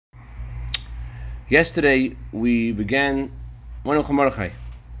Yesterday we began to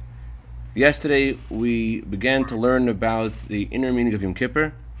learn about the inner meaning of Yom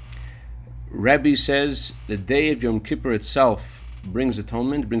Kippur. Rebbe says the day of Yom Kippur itself brings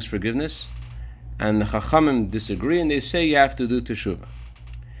atonement, brings forgiveness, and the Chachamim disagree and they say you have to do teshuvah.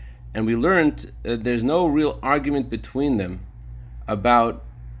 And we learned that there's no real argument between them about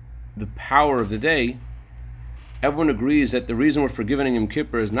the power of the day. Everyone agrees that the reason we're forgiven in Yom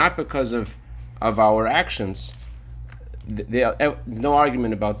Kippur is not because of our actions. No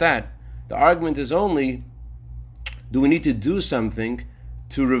argument about that. The argument is only, do we need to do something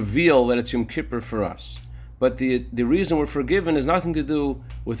to reveal that it's Yom Kippur for us? But the reason we're forgiven has nothing to do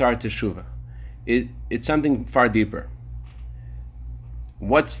with our teshuvah. It's something far deeper.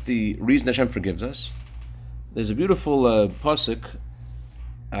 What's the reason Hashem forgives us? There's a beautiful pasuk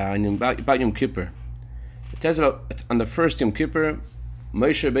about Yom Kippur. It says on the first Yom Kippur,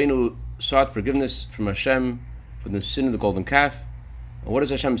 Moshe Rabbeinu sought forgiveness from Hashem for the sin of the golden calf. And what does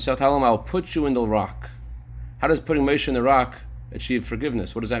Hashem say? Tell him, I'll put you in the rock. How does putting Moshe in the rock achieve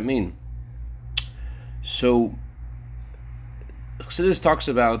forgiveness? What does that mean? So, Chassidus talks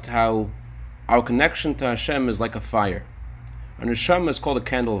about how our connection to Hashem is like a fire. Our neshama is called a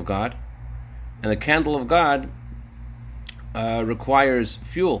candle of God, and the candle of God requires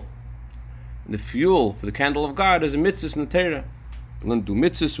fuel. And the fuel for the candle of God is a mitzvah in the Torah. We're going to do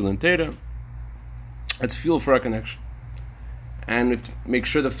mitzvahs, we'll learn Torah. That's fuel for our connection. And we have to make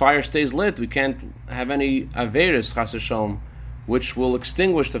sure the fire stays lit. We can't have any averis, chas v'shalom, which will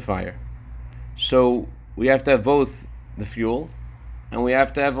extinguish the fire. So we have to have both the fuel, and we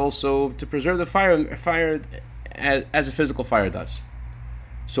have to have also to preserve the fire as a physical fire does.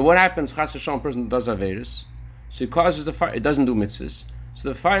 So what happens, chas v'shalom, a person does averis, so he causes the fire, it doesn't do mitzvahs, so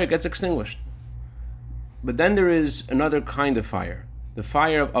the fire gets extinguished. But then there is another kind of fire, the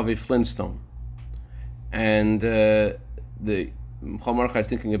fire of a flintstone. And the Chol Mordechai is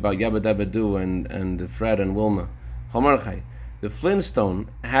thinking about Yabba Dabba Do and Fred and Wilma. Chol Mordechai, the flintstone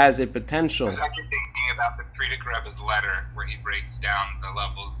has a potential. I was actually thinking about the Frierdiker Rebbe's letter where he breaks down the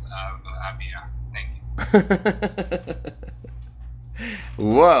levels of Abiyah. Thank you.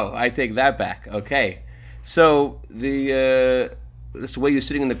 Whoa, I take that back. Okay. So this way you're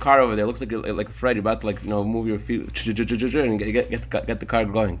sitting in the car over there, looks like Fred, you're about to move your feet and get the car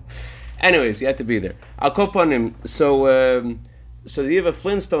going. Anyways, you have to be there. I'll call upon him. So the idea of a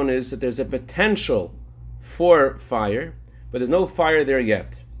flintstone is that there's a potential for fire, but there's no fire there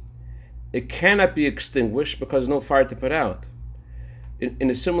yet. It cannot be extinguished because there's no fire to put out. In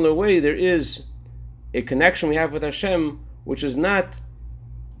a similar way, there is a connection we have with Hashem, which is not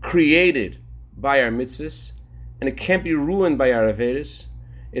created by our mitzvahs, and it can't be ruined by our averis.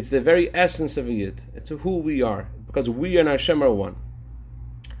 It's the very essence of a yid. It's who we are, because we and Hashem are one.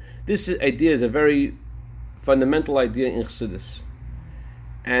 This idea is a very fundamental idea in Chassidus.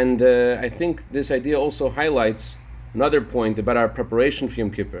 And I think this idea also highlights another point about our preparation for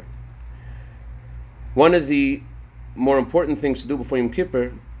Yom Kippur. One of the more important things to do before Yom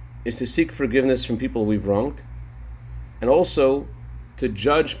Kippur is to seek forgiveness from people we've wronged, and also to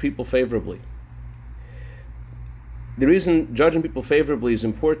judge people favorably. The reason judging people favorably is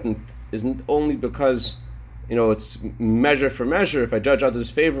important isn't only because it's measure for measure. If I judge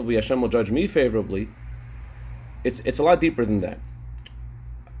others favorably, Hashem will judge me favorably. It's a lot deeper than that.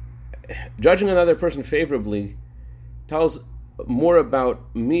 Judging another person favorably tells more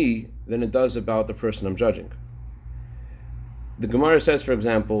about me than it does about the person I'm judging. The Gemara says, for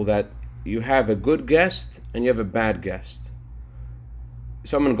example, that you have a good guest and you have a bad guest.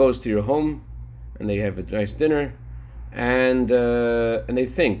 Someone goes to your home and they have a nice dinner, and they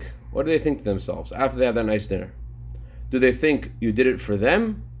think. What do they think to themselves after they have that nice dinner? Do they think you did it for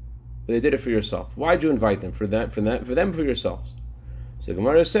them, or they did it for yourself? Why'd you invite them? For them, for yourselves. So the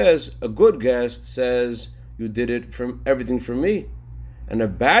Gemara says, a good guest says you did it for everything for me, and a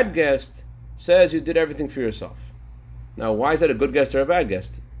bad guest says you did everything for yourself. Now, why is that a good guest or a bad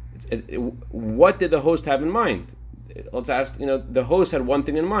guest? What did the host have in mind? Let's ask. The host had one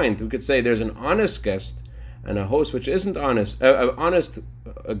thing in mind. We could say there's an honest guest and a host which isn't honest, an honest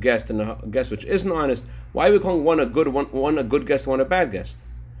guest and a guest which isn't honest. Why are we calling one a good guest and one a bad guest?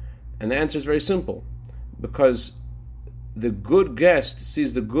 And the answer is very simple. Because the good guest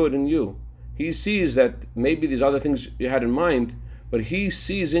sees the good in you. He sees that maybe these other things you had in mind, but he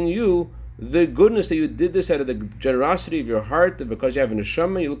sees in you the goodness that you did this out of the generosity of your heart, that because you have a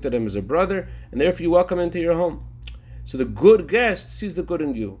neshama, you looked at him as a brother, and therefore you welcome him into your home. So the good guest sees the good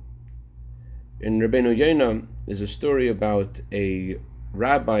in you. In Rabbeinu Yonah is a story about a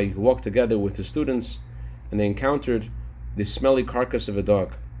rabbi who walked together with his students, and they encountered the smelly carcass of a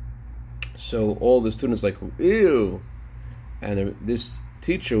dog. So all the students like, ew. And this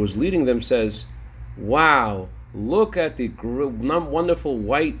teacher who's leading them says, wow, look at the wonderful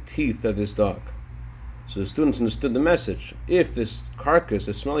white teeth of this dog. So the students understood the message. If this carcass,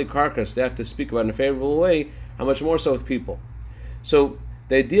 a smelly carcass, they have to speak about in a favorable way, how much more so with people? So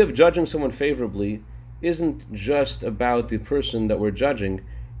the idea of judging someone favorably isn't just about the person that we're judging.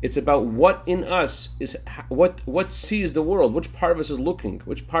 It's about what in us is, what sees the world, which part of us is looking,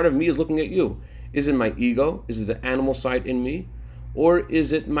 which part of me is looking at you. Is it my ego? Is it the animal side in me? Or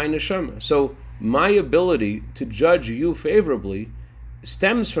is it my neshama? So my ability to judge you favorably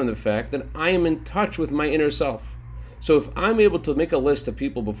stems from the fact that I am in touch with my inner self. So if I'm able to make a list of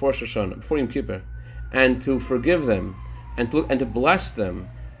people before Shoshana, before Yom Kippur, and to forgive them, and to bless them,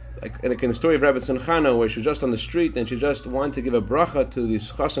 like in the story of Rabbi Tzimchana, where she was just on the street and she just wanted to give a bracha to the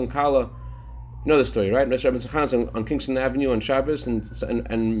Chas and Kala. You know the story, right? Rabbi Tzimchana's on Kingston Avenue on Shabbos, and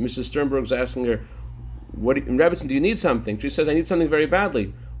Mrs. Sternberg's asking her, Rabbi, do you need something? She says, I need something very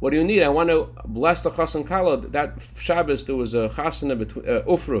badly. What do you need? I want to bless the Chas and Kala. That Shabbos, there was a chasana,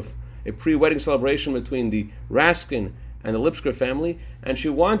 ufruf, a pre-wedding celebration between the Raskin and the Lipsker family, and she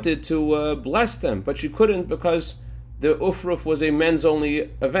wanted to bless them, but she couldn't because the ufruf was a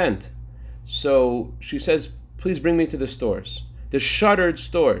men's-only event. So she says, please bring me to the stores. The shuttered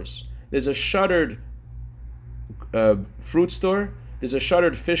stores. There's a shuttered fruit store, there's a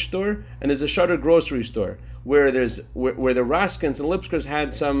shuttered fish store, and there's a shuttered grocery store where the Raskins and Lipskers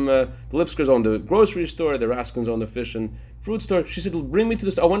had some. The Lipskers owned the grocery store, the Raskins owned the fish and fruit store. She said, bring me to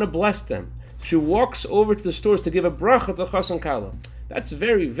the store. I want to bless them. She walks over to the stores to give a bracha to the Chas and Kala. That's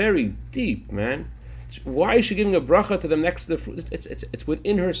very, very deep, man. Why is she giving a bracha to them next to the fruit? It's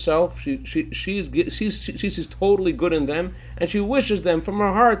within herself. She sees totally good in them, and she wishes them from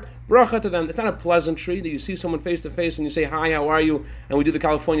her heart bracha to them. It's not a pleasantry that you see someone face to face and you say, hi, how are you? And we do the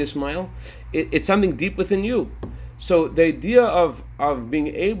California smile. It's something deep within you. So the idea of being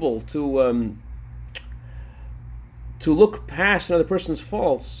able to look past another person's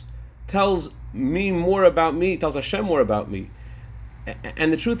faults tells me more about me, tells Hashem more about me.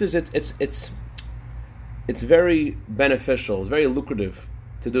 And the truth is, it's very beneficial, it's very lucrative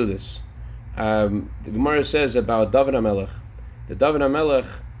to do this. The Gemara says about David HaMelech, that David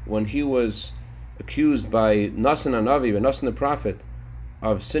HaMelech, when he was accused by Nasan HaNavi, by Nasan the prophet,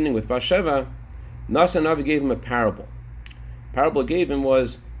 of sinning with Bathsheba, Nasan HaNavi gave him a parable. The parable he gave him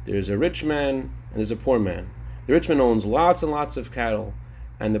was, there's a rich man and there's a poor man. The rich man owns lots and lots of cattle,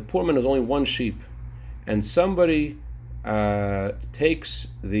 and the poor man has only one sheep. And somebody takes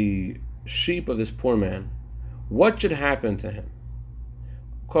the sheep of this poor man. What should happen to him?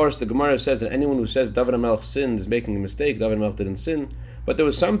 Of course, the Gemara says that anyone who says David HaMelech sinned is making a mistake. David HaMelech didn't sin, but there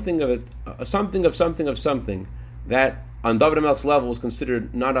was something of something that on David HaMelech's level was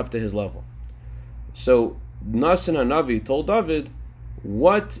considered not up to his level. So Nasan HaNavi told David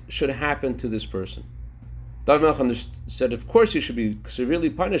what should happen to this person. David HaMelech said, of course he should be severely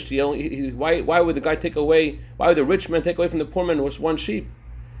punished. Why would the guy take away? Why would the rich man take away from the poor man who was one sheep?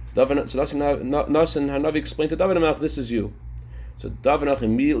 So Nasan HaNavi explained to David HaMelech, this is you. So David HaMelech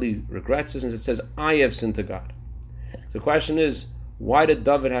immediately regrets this and says, I have sinned to God. So the question is, why did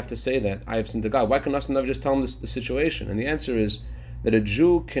David have to say that, I have sinned to God? Why couldn't Nasan HaNavi just tell him the situation? And the answer is that a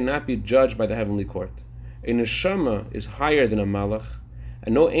Jew cannot be judged by the heavenly court. A neshama is higher than a malach,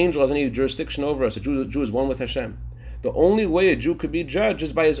 and no angel has any jurisdiction over us. A Jew is one with Hashem. The only way a Jew could be judged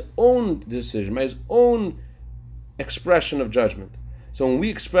is by his own decision, by his own expression of judgment. So when we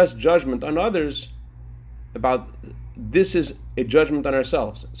express judgment on others, about this is a judgment on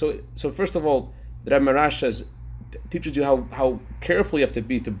ourselves. So first of all, the Rebbe Marash teaches you how careful you have to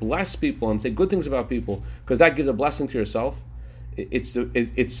be to bless people and say good things about people, because that gives a blessing to yourself.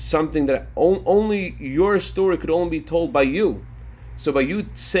 It's something that only your story could only be told by you. So by you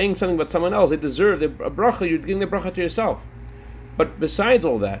saying something about someone else, they deserve a bracha. You're giving the bracha to yourself. But besides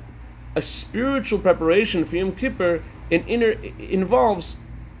all that, a spiritual preparation for Yom Kippur involves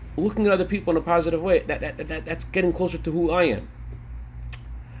looking at other people in a positive way. That's getting closer to who I am.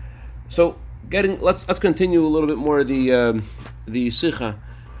 So let's continue a little bit more the Sikha,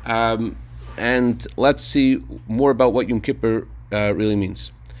 and let's see more about what Yom Kippur really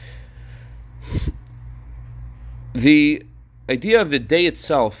means. The idea of the day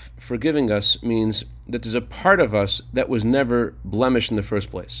itself forgiving us means that there's a part of us that was never blemished in the first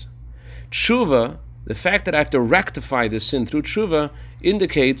place. Tshuva, the fact that I have to rectify this sin through tshuva,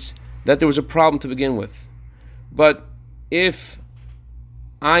 indicates that there was a problem to begin with. But if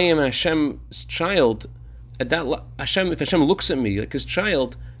I am Hashem's child, if Hashem looks at me like his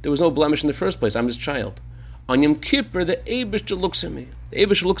child, there was no blemish in the first place. I'm his child. On Yom Kippur, the Eibishter looks at me, The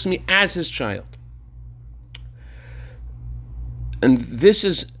Eibishter looks at me as his child. And this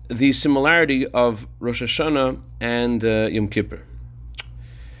is the similarity of Rosh Hashanah and Yom Kippur.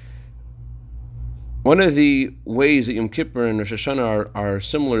 One of the ways that Yom Kippur and Rosh Hashanah are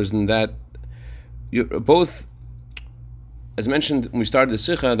similar is in that both, as mentioned when we started the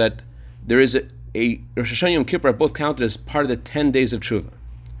Sikha, that there is a Rosh Hashanah and Yom Kippur are both counted as part of the 10 days of Tshuva.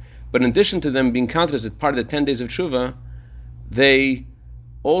 But in addition to them being counted as part of the 10 days of Tshuva, they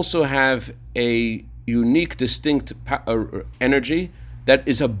also have a unique, distinct energy that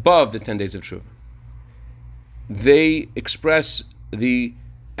is above the 10 days of Tshuva. They express the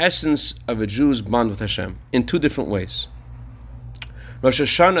essence of a Jew's bond with Hashem in two different ways. Rosh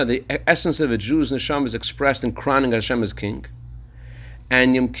Hashanah, the essence of a Jew's neshama is expressed in crowning Hashem as king.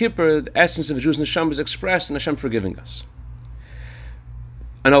 And Yom Kippur, the essence of a Jew's neshama is expressed in Hashem forgiving us.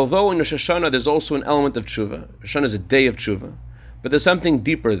 And although in Rosh Hashanah there's also an element of tshuva, Rosh Hashanah is a day of tshuva, but there's something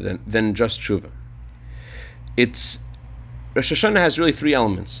deeper than just tshuva. Rosh Hashanah has really three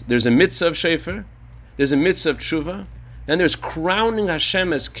elements. There's a mitzvah of shefer, there's a mitzvah of tshuva, and there's crowning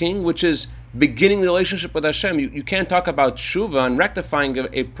Hashem as king, which is beginning the relationship with Hashem. You can't talk about tshuva and rectifying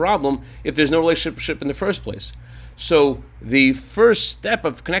a problem if there's no relationship in the first place. So the first step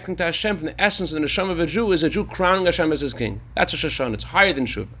of connecting to Hashem from the essence of the neshama of a Jew is a Jew crowning Hashem as his king. That's Rosh Hashanah. It's higher than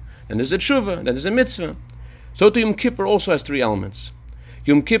tshuva. Then there's a tshuva, then there's a mitzvah. So too Yom Kippur also has three elements.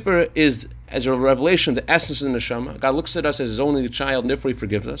 Yom Kippur is as a revelation of the essence of the neshama. God looks at us as his only child, and therefore he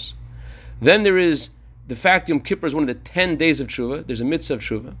forgives us. Then there is the fact Yom Kippur is one of the 10 days of tshuva. There's a mitzvah of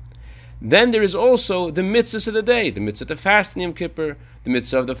tshuva. Then there is also the mitzvahs of the day, the mitzvah to fast in Yom Kippur, the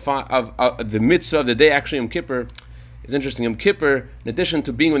mitzvah of the mitzvah of the day. Actually, Yom Kippur is interesting. Yom Kippur, in addition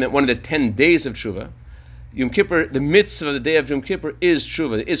to being one of the 10 days of tshuva, Yom Kippur, the mitzvah of the day of Yom Kippur is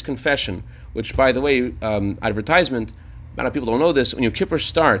tshuva, is confession. Which, by the way, advertisement. A lot of people don't know this. When Yom Kippur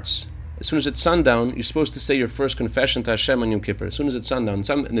starts, as soon as it's sundown, you're supposed to say your first confession to Hashem on Yom Kippur. As soon as it's sundown,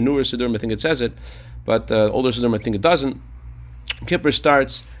 in the newer Siddurim, I think it says it, but older Siddurim, I think it doesn't. Yom Kippur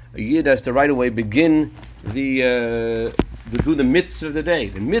starts. A Yid has to right away begin to do the mitzvah of the day.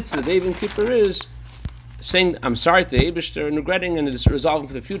 The mitzvah of the day of Yom Kippur is saying, I'm sorry to the Eibishter and regretting and it's resolving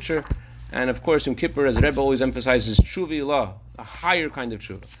for the future. And of course, Yom Kippur, as the Rebbe always emphasizes, tshuva ilah, a higher kind of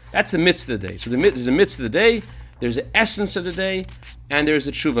tshuva. That's the mitzvah of the day. So there's a mitzvah of the day, there's the essence of the day, and there's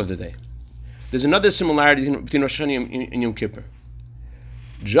the tshuva of the day. There's another similarity between Rosh Hashanah and Yom Kippur.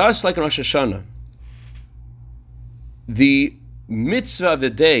 Just like in Rosh Hashanah, the mitzvah of the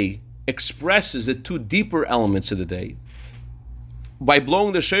day expresses the two deeper elements of the day. By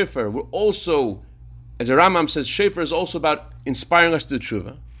blowing the shofar, we're also, as the Rambam says, shofar is also about inspiring us to do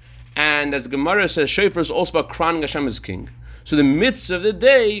tshuva. And as the Gemara says, shofar is also about crowning Hashem as king. So the mitzvah of the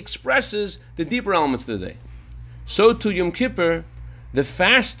day expresses the deeper elements of the day. So to Yom Kippur, the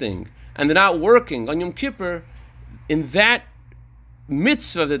fasting and the not working on Yom Kippur, in that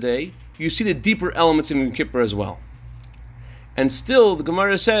mitzvah of the day, you see the deeper elements of Yom Kippur as well. And still, the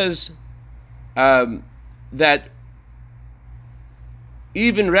Gemara says that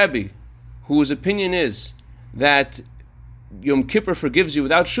even Rebbe, whose opinion is that Yom Kippur forgives you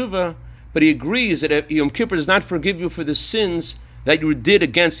without Shuvah, but he agrees that Yom Kippur does not forgive you for the sins that you did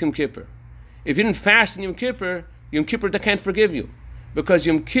against Yom Kippur. If you didn't fast in Yom Kippur can't forgive you. Because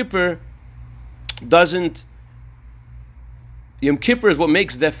Yom Kippur is what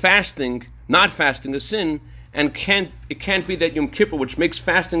makes the fasting, not fasting, a sin, and it can't be that Yom Kippur, which makes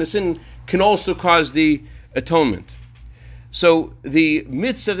fasting a sin, can also cause the atonement. So the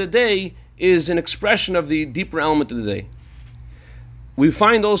mitzvah of the day is an expression of the deeper element of the day. We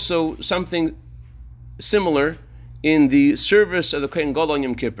find also something similar in the service of the Kohen Gadol on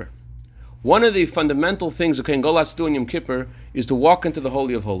Yom Kippur. One of the fundamental things the Kohen Gadol has to do on Yom Kippur is to walk into the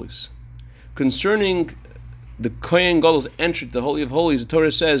Holy of Holies. Concerning the Kohen Gadol's entry to the Holy of Holies, the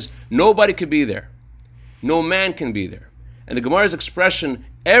Torah says nobody could be there. No man can be there. And the Gemara's expression,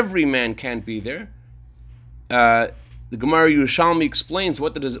 every man can't be there, the Gemara Yerushalmi explains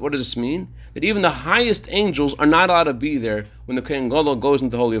what does this mean? That even the highest angels are not allowed to be there when the Kohen Gadol goes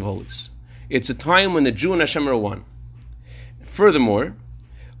into the Holy of Holies. It's a time when the Jew and Hashem are one. Furthermore,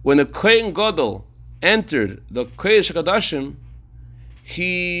 when the Kohen Gadol entered the Kodesh HaKodashim,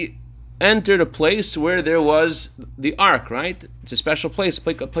 he entered a place where there was the Ark, right? It's a special place,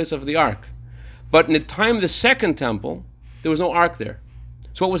 a place of the Ark. But in the time of the second temple, there was no ark there.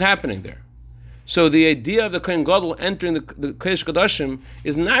 So what was happening there? So the idea of the Kohen Gadol entering the Kodesh Kodashim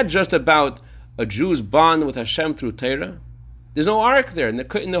is not just about a Jew's bond with Hashem through Torah. There's no ark there.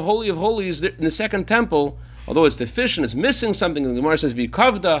 In the Holy of Holies, in the second temple, although it's deficient, it's missing something. The Gemara says,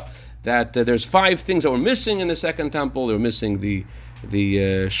 V'kavda, that there's 5 things that were missing in the second temple. They were missing the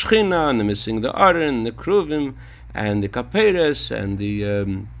Shechina, and they're missing the Aron, the Kruvim, and the Kaperes, and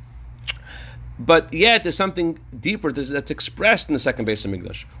the... but yet there's something deeper that's expressed in the second Beis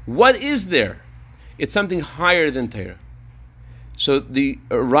Hamikdash. What is there? It's something higher than Torah. So the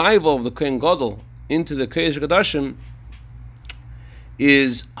arrival of the Kohen Gadol into the Kodesh HaKodashim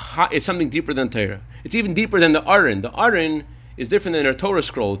it's something deeper than Torah. It's even deeper than the Aron. The Aron is different than a Torah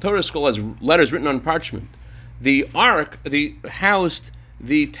scroll. The Torah scroll has letters written on parchment. The Ark, housed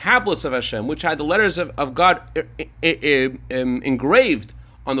the tablets of Hashem, which had the letters of God engraved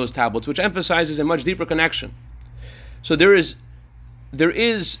on those tablets, which emphasizes a much deeper connection. So there is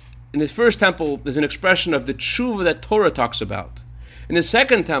in the first temple, there's an expression of the tshuva that Torah talks about. In the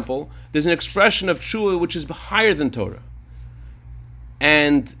second temple, there's an expression of tshuva which is higher than Torah.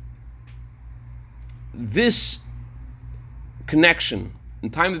 And this connection in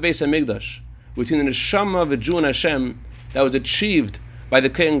time of Beis Hamikdash between the neshama of a Jew and Hashem that was achieved by the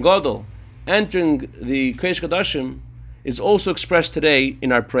Kohen Gadol entering the Kodesh Kodashim is also expressed today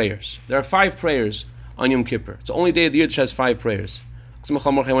in our prayers. There are 5 prayers on Yom Kippur. It's the only day of the year that has 5 prayers. I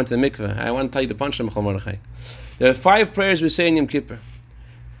went to the mikveh. I want to tell you the punchline of Michal Mordechai. There are 5 prayers we say in Yom Kippur.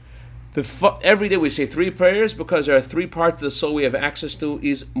 Every day we say 3 prayers because there are 3 parts of the soul we have access to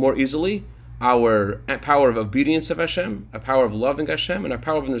more easily. Our power of obedience of Hashem, a power of loving Hashem, and a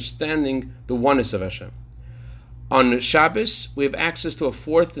power of understanding the oneness of Hashem. On Shabbos, we have access to a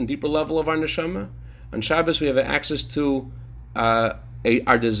 4th and deeper level of our neshama. On Shabbos, we have access to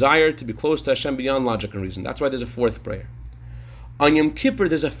our desire to be close to Hashem beyond logic and reason. That's why there's a 4th prayer. On Yom Kippur,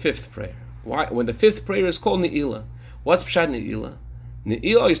 there's a 5th prayer. Why? When the 5th prayer is called Ne'ilah. What's Pshat Ne'ilah?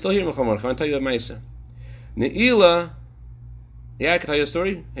 Ne'ilah, you still here, Michal Mordechai? I want to tell you a Maisa. Ne'ilah, yeah, I can tell you a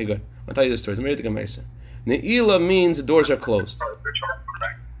story? Hey, good. I'll tell you the story. I'm ready to get Maisa. Ne'ilah means the doors are closed.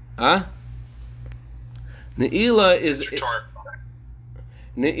 Huh? Ne'ilah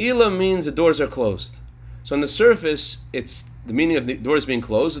means the doors are closed. So on the surface, it's the meaning of the doors being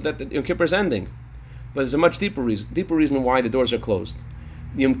closed that the Yom Kippur is ending. But there's a much deeper reason why the doors are closed.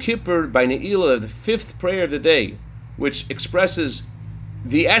 The Yom Kippur, by Ne'ilah, the 5th prayer of the day, which expresses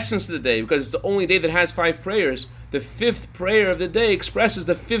the essence of the day, because it's the only day that has 5 prayers, the 5th prayer of the day expresses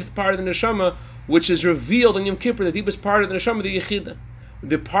the 5th part of the neshama, which is revealed in Yom Kippur, the deepest part of the neshama, the Yechidah.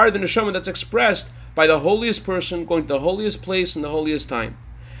 The part of the neshama that's expressed by the holiest person going to the holiest place in the holiest time.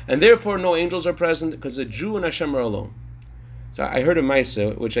 And therefore no angels are present because the Jew and Hashem are alone. So I heard a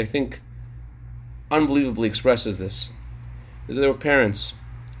Maisa, which I think unbelievably expresses this. There were parents,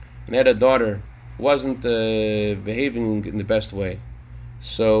 and they had a daughter who wasn't behaving in the best way.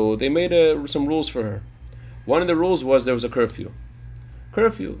 So they made some rules for her. One of the rules was there was a curfew.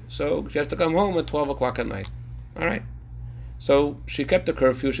 So she has to come home at 12 o'clock at night. All right. So she kept the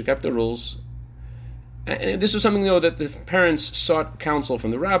curfew, she kept the rules. And this was something, that the parents sought counsel from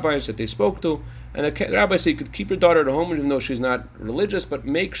the rabbis that they spoke to. And the rabbi said you could keep your daughter at home even though she's not religious, but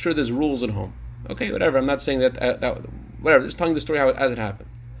make sure there's rules at home. Okay, whatever. I'm not saying that whatever. Just telling the story as it happened.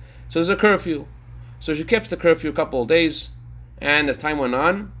 So there's a curfew. So she kept the curfew a couple of days. And as time went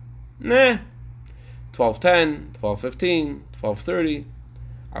on, 12:10, 12:15, 12:30.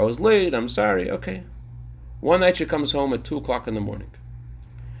 I was late, I'm sorry, okay. One night she comes home at 2 o'clock in the morning.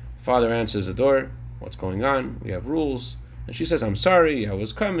 Father answers the door. What's going on? We have rules. And she says, I'm sorry, I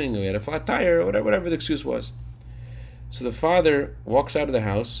was coming, we had a flat tire, or whatever the excuse was. So the father walks out of the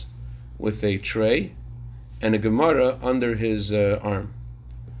house with a tray and a Gemara under his arm.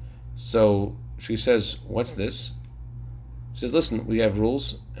 So she says, what's this? She says, listen, we have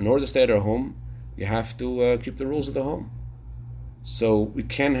rules. In order to stay at our home, you have to keep the rules of the home. So we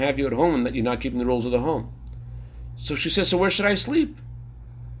can't have you at home and that you're not keeping the rules of the home. So she says, so where should I sleep?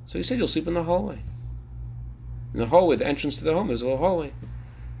 So he said, you'll sleep in the hallway. In the hallway, the entrance to the home, there's a little hallway.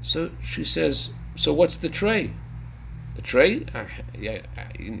 So she says, so what's the tray? The tray? Yeah,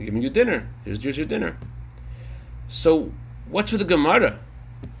 give me your dinner. Here's your dinner. So what's with the Gemara?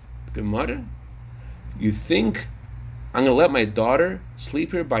 The Gemara? You think I'm going to let my daughter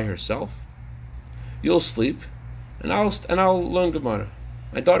sleep here by herself? You'll sleep, and I'll learn Gemara.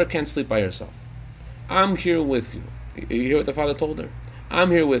 My daughter can't sleep by herself. I'm here with you. You hear what the father told her?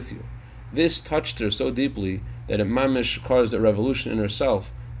 I'm here with you. This touched her so deeply that it mamish caused a revolution in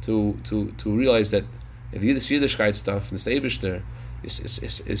herself to realize that this Yiddishkeit stuff, this Eibishter,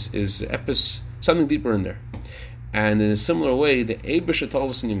 is something deeper in there. And in a similar way, the Eibishter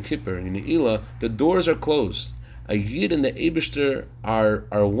tells us in Yom Kippur, in Ne'ilah, the doors are closed. A Yid and the Eibishter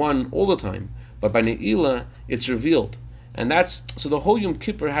are one all the time, but by Ne'ilah, it's revealed. And so the whole Yom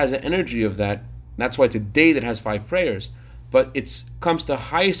Kippur has an energy of that. That's why it's a day that has 5 prayers. but it comes to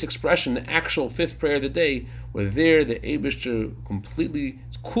highest expression, the actual fifth prayer of the day, where there the Eibishter completely,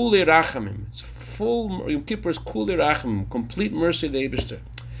 it's Kulei Rachamim, it's full, Yom Kippur is Kulei Rachamim, complete mercy of the Eibishter.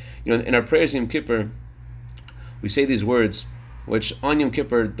 In our prayers Yom Kippur, we say these words, which on Yom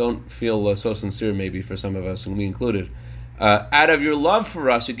Kippur don't feel so sincere maybe for some of us, and we included. Out of your love for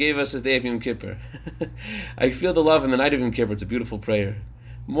us, you gave us this day of Yom Kippur. I feel the love in the night of Yom Kippur. It's a beautiful prayer.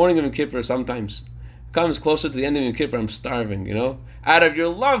 Morning of Yom Kippur sometimes comes closer to the end of Yom Kippur. I'm starving, Out of your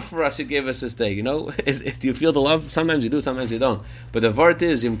love for us, you gave us this day, Do you feel the love? Sometimes you do, sometimes you don't. But the vart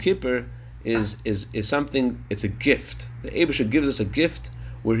is, Yom Kippur is something, it's a gift. The Eibusha gives us a gift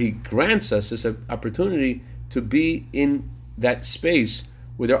where he grants us this opportunity to be in that space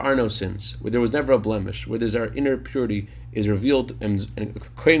where there are no sins, where there was never a blemish, where there's our inner purity is revealed, and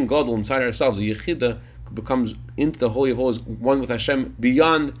Kohen Gadol inside ourselves, the Yechida becomes into the Holy of Holies, one with Hashem,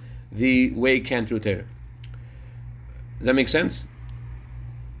 beyond the way it can through Torah. Does that make sense?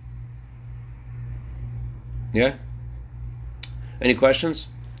 Yeah? Any questions?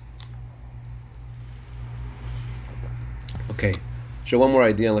 Okay. Show one more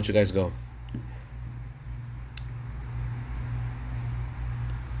idea and let you guys go.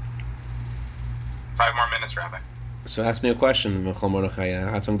 Five more minutes, Rabbi. So ask me a question, Michal Mordechai. I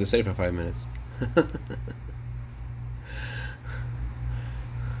have something to say for 5 minutes.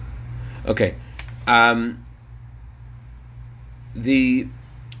 Okay. The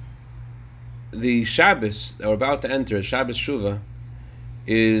Shabbos that we're about to enter, Shabbos Shuvah,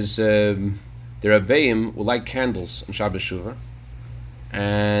 is the Rebbeim will light candles on Shabbos Shuvah,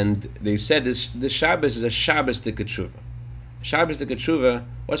 and they said this Shabbos is a Shabbos Dikat Shuvah. Shabbos Dikat Shuvah.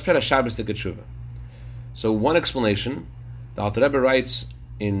 What's part of Shabbos Dikat Shuvah? So one explanation, the Alter Rebbe writes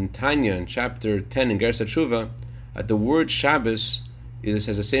in Tanya in chapter 10 in Gersat Shuvah that the word Shabbos has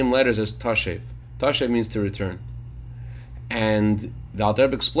the same letters as Tashev. Tashev means to return. And the Alter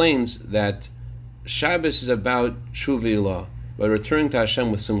Rebbe explains that Shabbos is about Shuvah Ilah, about returning to Hashem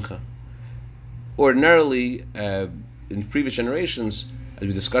with Simcha. Ordinarily, in previous generations, as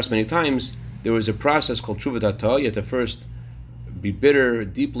we discussed many times, there was a process called Tshuvat Hatah. You had to first be bitter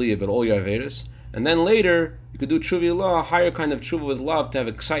deeply about all your Averis, and then later, you could do Tshuva Ilah, a higher kind of Tshuva with love, to have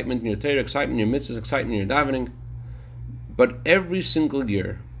excitement in your Torah, excitement in your mitzvahs, excitement in your davening. But every single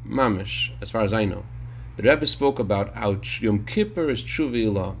year, mamish, as far as I know, the Rebbe spoke about how Yom Kippur is Tshuva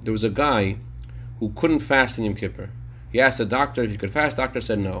Ilah. There was a guy who couldn't fast in Yom Kippur. He asked the doctor if he could fast. The doctor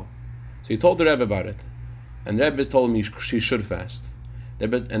said no. So he told the Rebbe about it. And the Rebbe told him he should fast.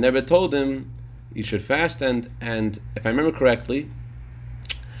 And the Rebbe told him he should fast, and if I remember correctly,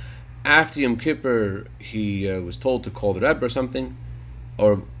 after Yom Kippur, he was told to call the Rebbe or something,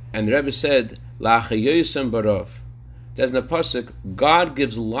 and the Rebbe said, "La'achayosem barov." It says in the pasuk, God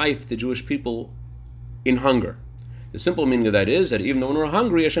gives life to the Jewish people in hunger. The simple meaning of that is that even though when we're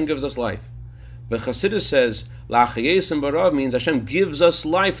hungry, Hashem gives us life. But Chassidus says, "La'achayosem barov" means Hashem gives us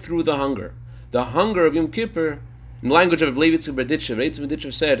life through the hunger. The hunger of Yom Kippur, in the language of Levitzim Berditchev, Levitzim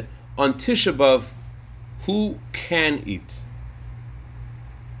Berditchev said, on Tisha B'Av, who can eat?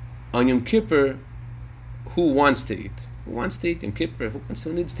 On Yom Kippur, who wants to eat? Who wants to eat? Yom Kippur,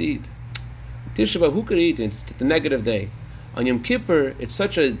 who needs to eat? Tisha B'Av, who could eat? It's the negative day. On Yom Kippur, it's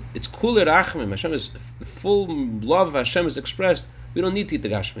Kulei Rachamim. Hashem is full love of Hashem is expressed. We don't need to eat the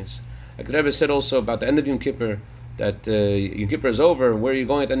Gashmis. Like the Rebbe said also about the end of Yom Kippur, that Yom Kippur is over. Where are you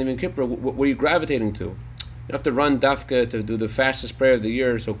going at the end of Yom Kippur? Where are you gravitating to? You don't have to run dafka to do the fastest prayer of the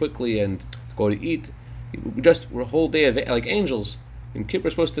year so quickly and to go to eat. We're a whole day of like angels. Yom Kippur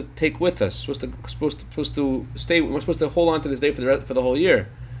is supposed to take with us. Supposed to stay. We're supposed to hold on to this day for the whole year.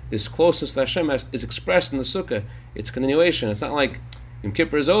 This closeness to Hashem is expressed in the Sukkah. It's continuation. It's not like Yom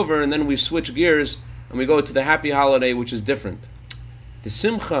Kippur is over and then we switch gears and we go to the happy holiday, which is different. The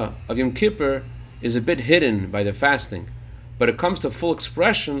simcha of Yom Kippur is a bit hidden by the fasting, but it comes to full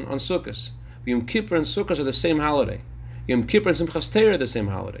expression on Sukkot. Yom Kippur and Sukkot are the same holiday. Yom Kippur and Simchas Torah are the same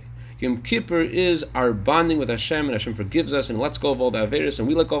holiday. Yom Kippur is our bonding with Hashem, and Hashem forgives us and lets go of all the Averis, and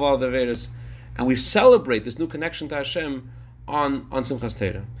we let go of all the Averis, and we celebrate this new connection to Hashem on Simchas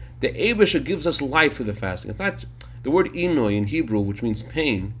Torah. The Eibusha gives us life through the fasting. It's not the word inoi in Hebrew, which means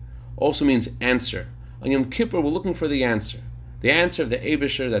pain, also means answer. On Yom Kippur, we're looking for the answer of the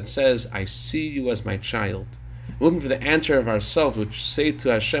Eibusha that says, "I see you as my child." We're looking for the answer of ourselves, which say to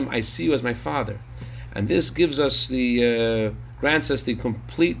Hashem, "I see you as my Father," and this gives us grants us the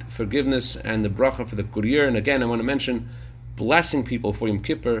complete forgiveness and the bracha for the good year. And again, I want to mention blessing people for Yom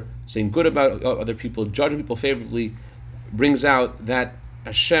Kippur, saying good about other people, judging people favorably, brings out that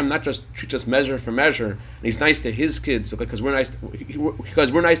Hashem not just treats us measure for measure, and He's nice to His kids because we're nice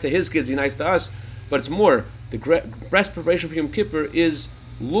to His kids, He's nice to us. but it's more, the best preparation for Yom Kippur is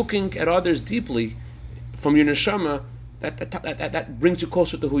looking at others deeply from your neshama. That brings you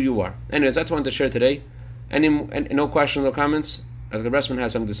closer to who you are. Anyways, that's what I wanted to share today. No questions, no comments? The Bressman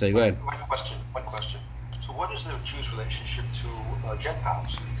has something to say. Go ahead. One question. So what is the Jews' relationship to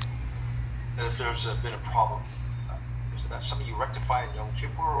Gentiles? And if there's been a problem, is that something you rectify in Yom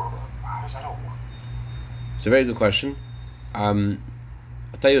Kippur, or how does that all work? It's a very good question. I'll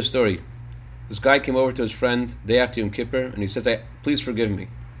tell you a story. This guy came over to his friend day after Yom Kippur, and he says, please forgive me.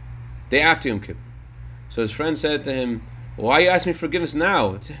 Day after Yom Kippur. So his friend said to him, why are you asking me forgiveness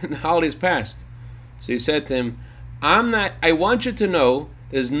now? The holidays passed. So he said to him, I want you to know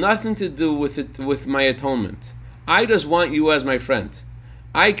there's nothing to do with my atonement. I just want you as my friend.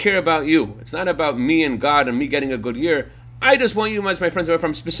 I care about you. It's not about me and God and me getting a good year. I just want you as my friend. So if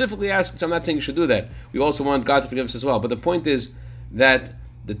I'm specifically asking, so I'm not saying you should do that. We also want God to forgive us as well. But the point is that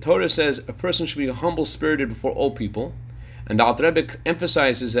the Torah says a person should be humble-spirited before all people. And the Alter Rebbe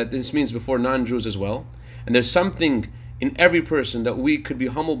emphasizes that this means before non-Jews as well. And there's something in every person that we could be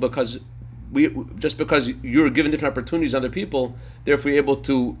humble because you're given different opportunities than other people, therefore you're able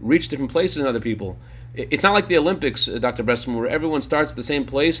to reach different places than other people. It's not like the Olympics, Dr. Bressman, where everyone starts at the same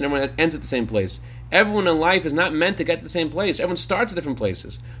place and everyone ends at the same place. Everyone in life is not meant to get to the same place. Everyone starts at different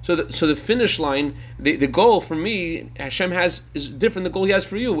places. So the finish line, the goal for me, Hashem is different than the goal He has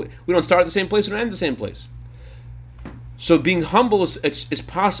for you. We don't start at the same place, we don't end at the same place. So being humble is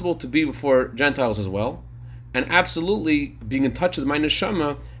possible to be before Gentiles as well. And absolutely, being in touch with my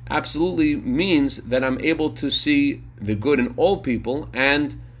neshama absolutely means that I'm able to see the good in all people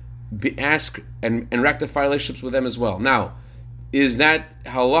and ask and rectify relationships with them as well. Now, is that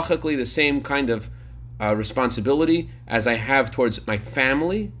halachically the same kind of responsibility as I have towards my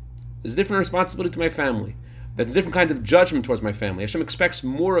family? There's a different responsibility to my family. That's a different kind of judgment towards my family. Hashem expects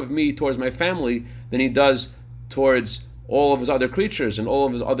more of me towards my family than He does towards all of His other creatures and all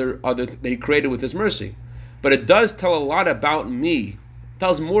of His other that He created with His mercy. But it does tell a lot about me. It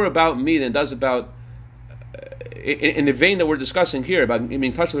tells more about me than it does about, in the vein that we're discussing here, about being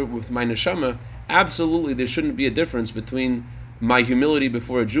in touch with my neshama. Absolutely, there shouldn't be a difference between my humility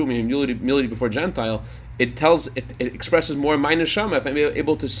before a Jew, my humility before a Gentile. It expresses more my neshama. If I'm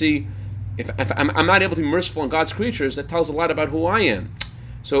able to see, if I'm not able to be merciful on God's creatures, that tells a lot about who I am.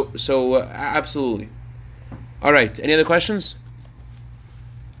 So absolutely. All right, any other questions?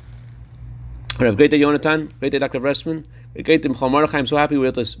 Great day, Yonatan. Great day, Dr. Bressman. Great day, Michal Mordechai. I'm so happy we were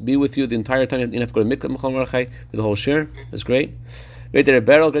able to be with you the entire time. You didn't have to go to Mikvah, Michal Mordechai, for the whole share. That's great. Great day,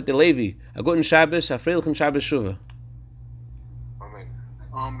 Beryl. Great day, Levi. A guten Shabbos, a freilichen Shabbos Shuva. Amen.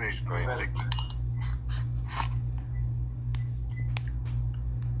 Amen. Great.